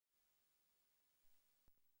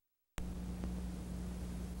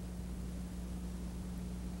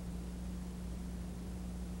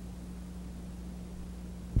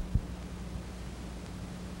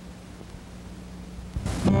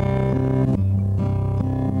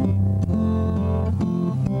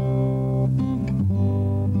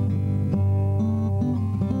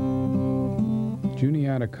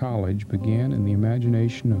college began in the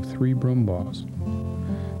imagination of three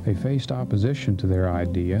Brumbaugh. They faced opposition to their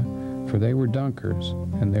idea, for they were Dunkers,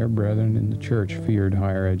 and their brethren in the church feared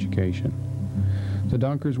higher education. The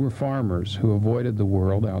Dunkers were farmers who avoided the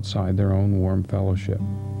world outside their own warm fellowship.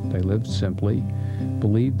 They lived simply,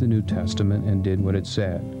 believed the New Testament, and did what it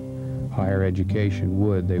said. Higher education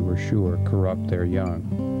would, they were sure, corrupt their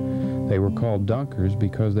young. They were called Dunkers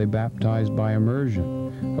because they baptized by immersion,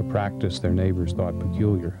 a practice their neighbors thought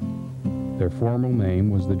peculiar. Their formal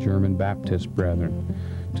name was the German Baptist Brethren.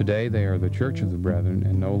 Today they are the Church of the Brethren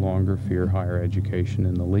and no longer fear higher education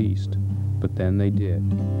in the least. But then they did.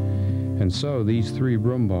 And so these three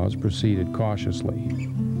Brumbaughs proceeded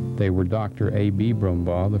cautiously. They were Dr. A.B.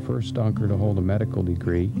 Brumbaugh, the first Dunker to hold a medical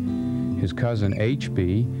degree, his cousin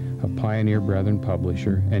H.B., a Pioneer Brethren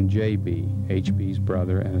publisher, and J.B., H.B.'s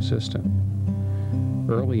brother and assistant.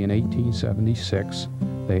 Early in 1876,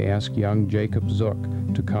 they asked young Jacob Zook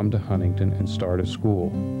to come to Huntington and start a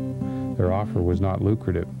school. Their offer was not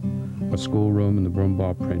lucrative: a schoolroom in the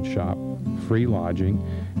Brumbaugh print shop, free lodging,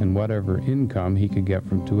 and whatever income he could get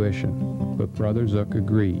from tuition. But Brother Zook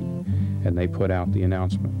agreed, and they put out the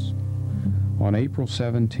announcements. On April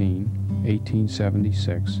 17,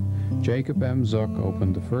 1876, Jacob M. Zook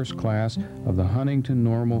opened the first class of the Huntington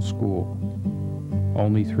Normal School.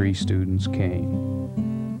 Only 3 students came.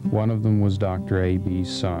 One of them was Dr.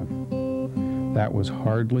 A.B.'s son. That was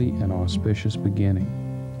hardly an auspicious beginning.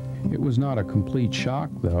 It was not a complete shock,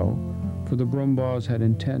 though, for the Brumbaughs had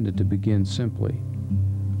intended to begin simply.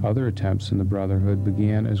 Other attempts in the Brotherhood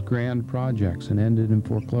began as grand projects and ended in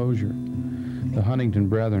foreclosure. The Huntington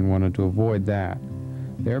Brethren wanted to avoid that.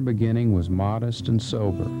 Their beginning was modest and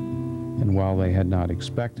sober, and while they had not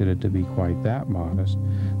expected it to be quite that modest,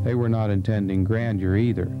 they were not intending grandeur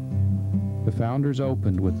either. The founders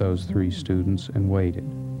opened with those 3 students and waited.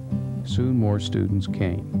 Soon more students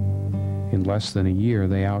came. In less than a year,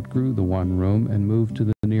 they outgrew the one room and moved to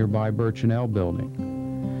the nearby Birchinell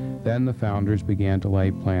building. Then the founders began to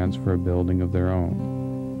lay plans for a building of their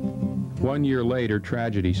own. 1 year later,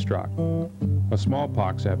 tragedy struck. A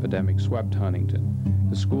smallpox epidemic swept Huntington.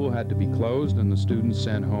 The school had to be closed and the students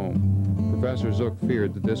sent home. Professor Zook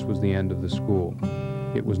feared that this was the end of the school.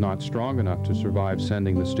 It was not strong enough to survive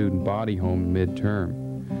sending the student body home mid-term.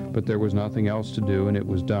 But there was nothing else to do, and it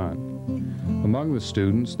was done. Among the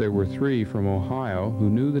students, there were 3 from Ohio who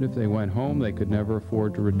knew that if they went home, they could never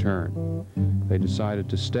afford to return. They decided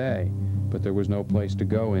to stay, but there was no place to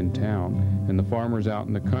go in town, and the farmers out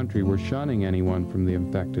in the country were shunning anyone from the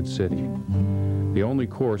infected city. The only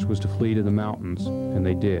course was to flee to the mountains, and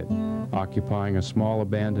they did, occupying a small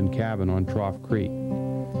abandoned cabin on Trough Creek.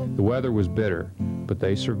 The weather was bitter, but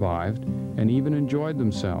they survived and even enjoyed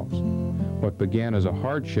themselves. What began as a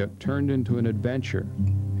hardship turned into an adventure,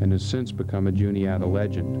 and has since become a Juniata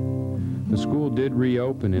legend. The school did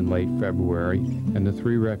reopen in late February, and the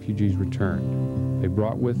 3 refugees returned. They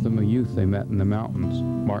brought with them a youth they met in the mountains,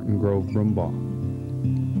 Martin Grove Brumbaugh.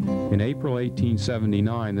 In April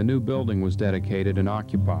 1879, the new building was dedicated and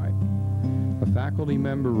occupied. A faculty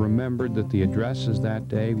member remembered that the addresses that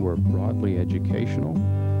day were broadly educational,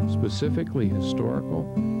 specifically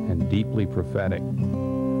historical, and deeply prophetic.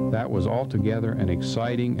 That was altogether an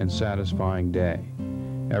exciting and satisfying day.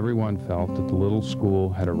 Everyone felt that the little school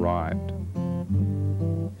had arrived.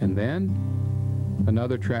 And then,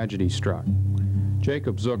 another tragedy struck.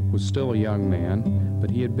 Jacob Zook was still a young man, but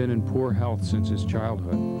he had been in poor health since his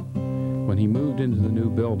childhood. When he moved into the new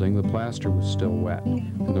building, the plaster was still wet,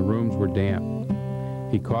 and the rooms were damp.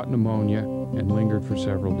 He caught pneumonia and lingered for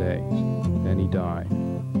several days. Then he died.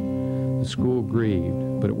 The school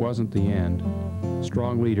grieved, but it wasn't the end.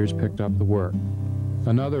 Strong leaders picked up the work.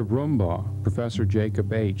 Another Brumbaugh, Professor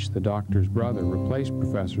Jacob H., the doctor's brother, replaced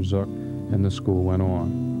Professor Zook, and the school went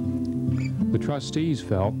on. The trustees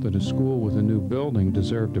felt that a school with a new building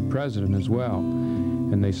deserved a president as well,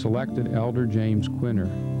 and they selected Elder James Quinner.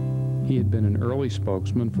 He had been an early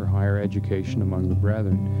spokesman for higher education among the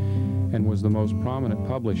Brethren, and was the most prominent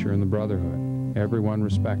publisher in the Brotherhood. Everyone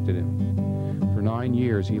respected him. For 9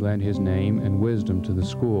 years he lent his name and wisdom to the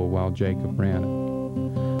school while Jacob ran it.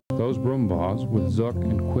 Those Brumbaughs, with Zook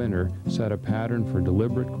and Quinner, set a pattern for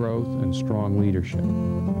deliberate growth and strong leadership.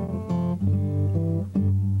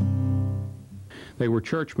 They were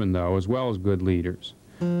churchmen, though, as well as good leaders.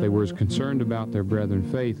 They were as concerned about their brethren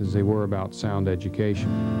faith as they were about sound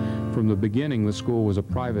education. From the beginning, the school was a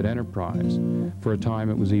private enterprise. For a time,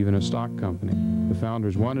 it was even a stock company. The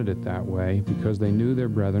founders wanted it that way because they knew their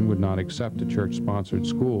brethren would not accept a church-sponsored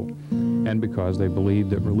school, and because they believed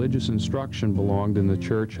that religious instruction belonged in the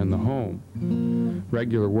church and the home.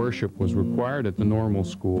 Regular worship was required at the normal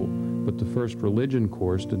school, but the first religion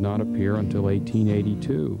course did not appear until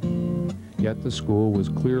 1882. Yet the school was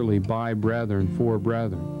clearly by brethren for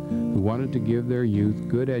brethren, who wanted to give their youth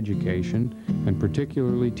good education and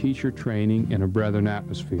particularly teacher training in a brethren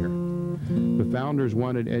atmosphere. The founders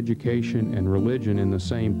wanted education and religion in the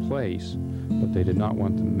same place, but they did not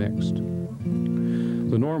want them mixed.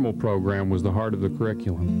 The normal program was the heart of the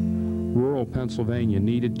curriculum. Rural Pennsylvania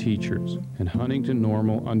needed teachers, and Huntington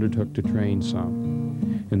Normal undertook to train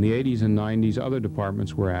some. In the 80s and 90s, other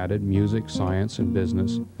departments were added: music, science, and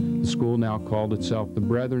business. The school now called itself the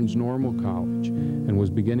Brethren's Normal College and was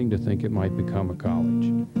beginning to think it might become a college.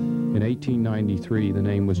 In 1893, the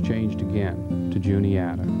name was changed again to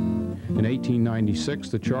Juniata. In 1896,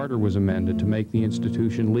 the charter was amended to make the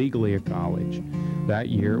institution legally a college. That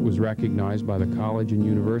year, it was recognized by the College and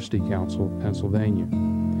University Council of Pennsylvania.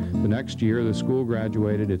 The next year, the school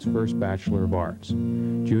graduated its first Bachelor of Arts.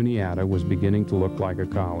 Juniata was beginning to look like a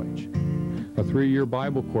college. A 3-year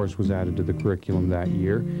Bible course was added to the curriculum that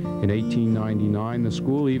year. In 1899, the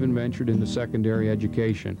school even ventured into secondary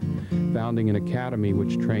education, founding an academy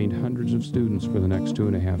which trained hundreds of students for the next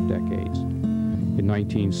 2.5 decades. In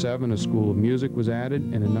 1907, a school of music was added,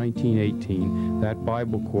 and in 1918, that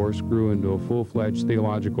Bible course grew into a full-fledged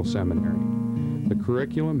theological seminary. The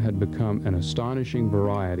curriculum had become an astonishing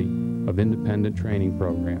variety of independent training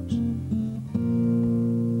programs.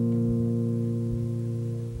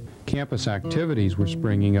 Campus activities were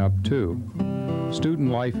springing up, too.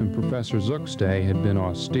 Student life in Professor Zook's day had been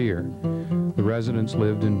austere. The residents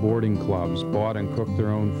lived in boarding clubs, bought and cooked their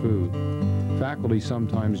own food. Faculty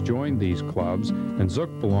sometimes joined these clubs, and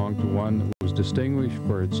Zook belonged to one that was distinguished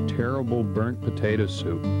for its terrible burnt potato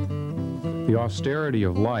soup. The austerity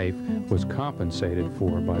of life was compensated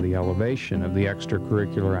for by the elevation of the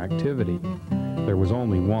extracurricular activity. There was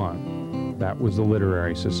only one. That was the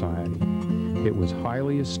Literary Society. It was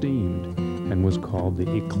highly esteemed and was called the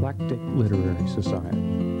Eclectic Literary Society.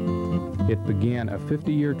 It began a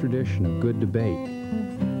 50-year tradition of good debate.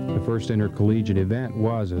 The first intercollegiate event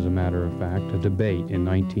was, as a matter of fact, a debate in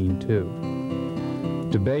 1902.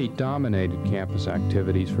 Debate dominated campus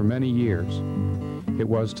activities for many years. It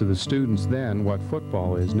was to the students then what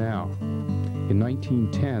football is now. In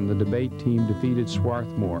 1910, the debate team defeated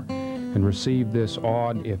Swarthmore and received this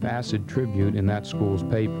odd, if acid, tribute in that school's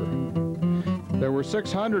paper. There were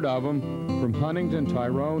 600 of them from Huntington,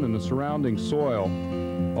 Tyrone, and the surrounding soil,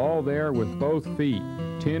 all there with both feet,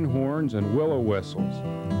 tin horns, and willow whistles.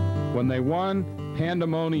 When they won,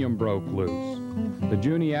 pandemonium broke loose. The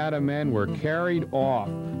Juniata men were carried off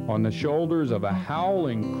on the shoulders of a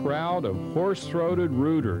howling crowd of hoarse-throated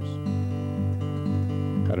rooters.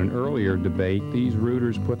 At an earlier debate, these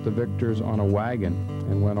rooters put the victors on a wagon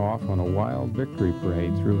and went off on a wild victory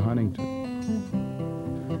parade through Huntington.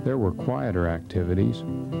 There were quieter activities.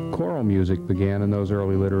 Choral music began in those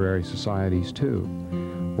early literary societies, too.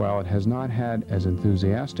 While it has not had as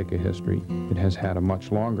enthusiastic a history, it has had a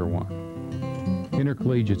much longer one.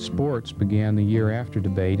 Intercollegiate sports began the year after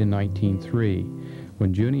debate in 1903,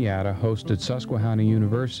 when Juniata hosted Susquehanna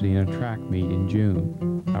University in a track meet in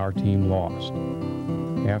June. Our team lost.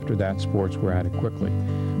 After that, sports were added quickly,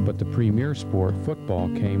 but the premier sport, football,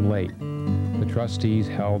 came late. The trustees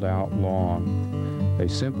held out long. They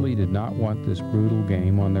simply did not want this brutal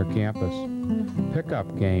game on their campus.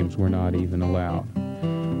 Pickup games were not even allowed.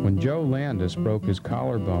 When Joe Landis broke his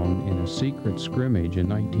collarbone in a secret scrimmage in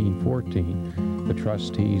 1914, the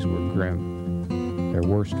trustees were grim. Their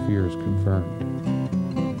worst fears confirmed.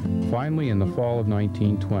 Finally, in the fall of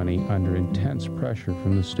 1920, under intense pressure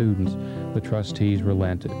from the students, the trustees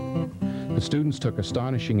relented. The students took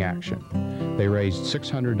astonishing action. They raised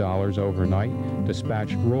 $600 overnight,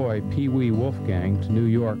 dispatched Roy Pee Wee Wolfgang to New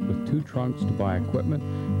York with 2 trunks to buy equipment,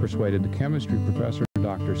 persuaded the chemistry professor,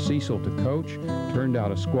 Dr. Cecil, to coach, turned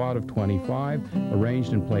out a squad of 25,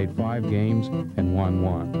 arranged and played 5 games, and won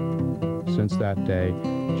 1. Since that day,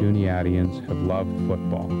 Juniatians have loved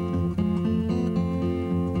football.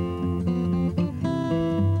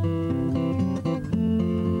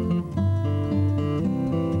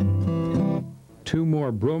 Two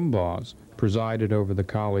more Brumbaughs presided over the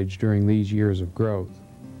college during these years of growth.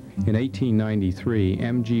 In 1893,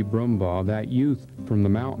 M.G. Brumbaugh, that youth from the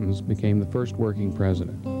mountains, became the first working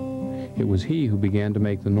president. It was he who began to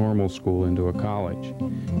make the normal school into a college.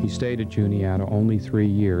 He stayed at Juniata only 3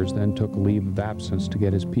 years, then took a leave of absence to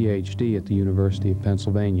get his Ph.D. at the University of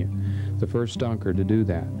Pennsylvania, the first dunker to do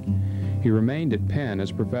that. He remained at Penn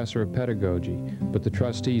as professor of pedagogy, but the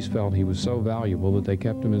trustees felt he was so valuable that they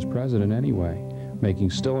kept him as president anyway,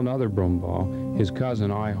 making still another Brumbaugh, his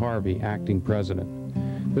cousin I. Harvey, acting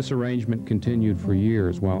president. This arrangement continued for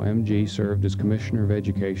years while M.G. served as Commissioner of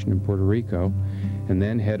Education in Puerto Rico and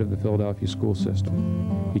then head of the Philadelphia school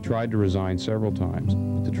system. He tried to resign several times,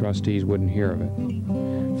 but the trustees wouldn't hear of it.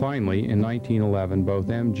 Finally, in 1911, both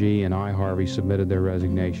M.G. and I. Harvey submitted their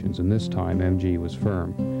resignations, and this time M.G. was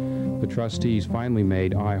firm. The trustees finally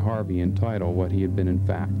made I. Harvey entitle what he had been in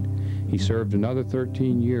fact. He served another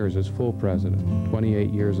 13 years as full president, 28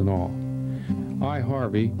 years in all. I.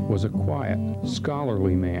 Harvey was a quiet,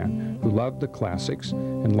 scholarly man who loved the classics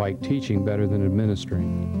and liked teaching better than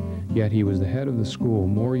administering. Yet he was the head of the school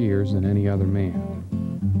more years than any other man.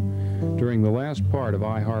 During the last part of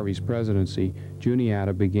I. Harvey's presidency,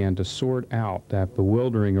 Juniata began to sort out that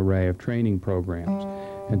bewildering array of training programs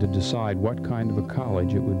and to decide what kind of a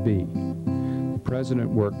college it would be. The president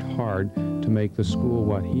worked hard to make the school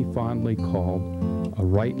what he fondly called a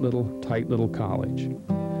right little, tight little college.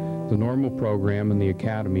 The normal program and the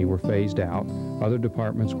academy were phased out. Other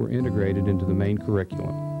departments were integrated into the main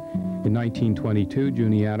curriculum. In 1922,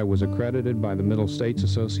 Juniata was accredited by the Middle States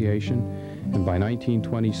Association, and by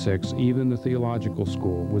 1926, even the theological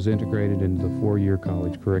school was integrated into the 4-year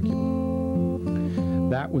college curriculum.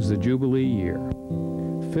 That was the Jubilee year.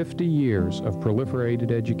 50 years of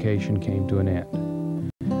proliferated education came to an end.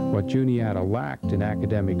 What Juniata lacked in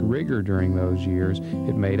academic rigor during those years,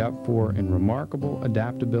 it made up for in remarkable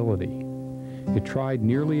adaptability. It tried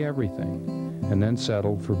nearly everything, and then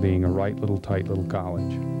settled for being a right little, tight little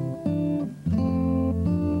college.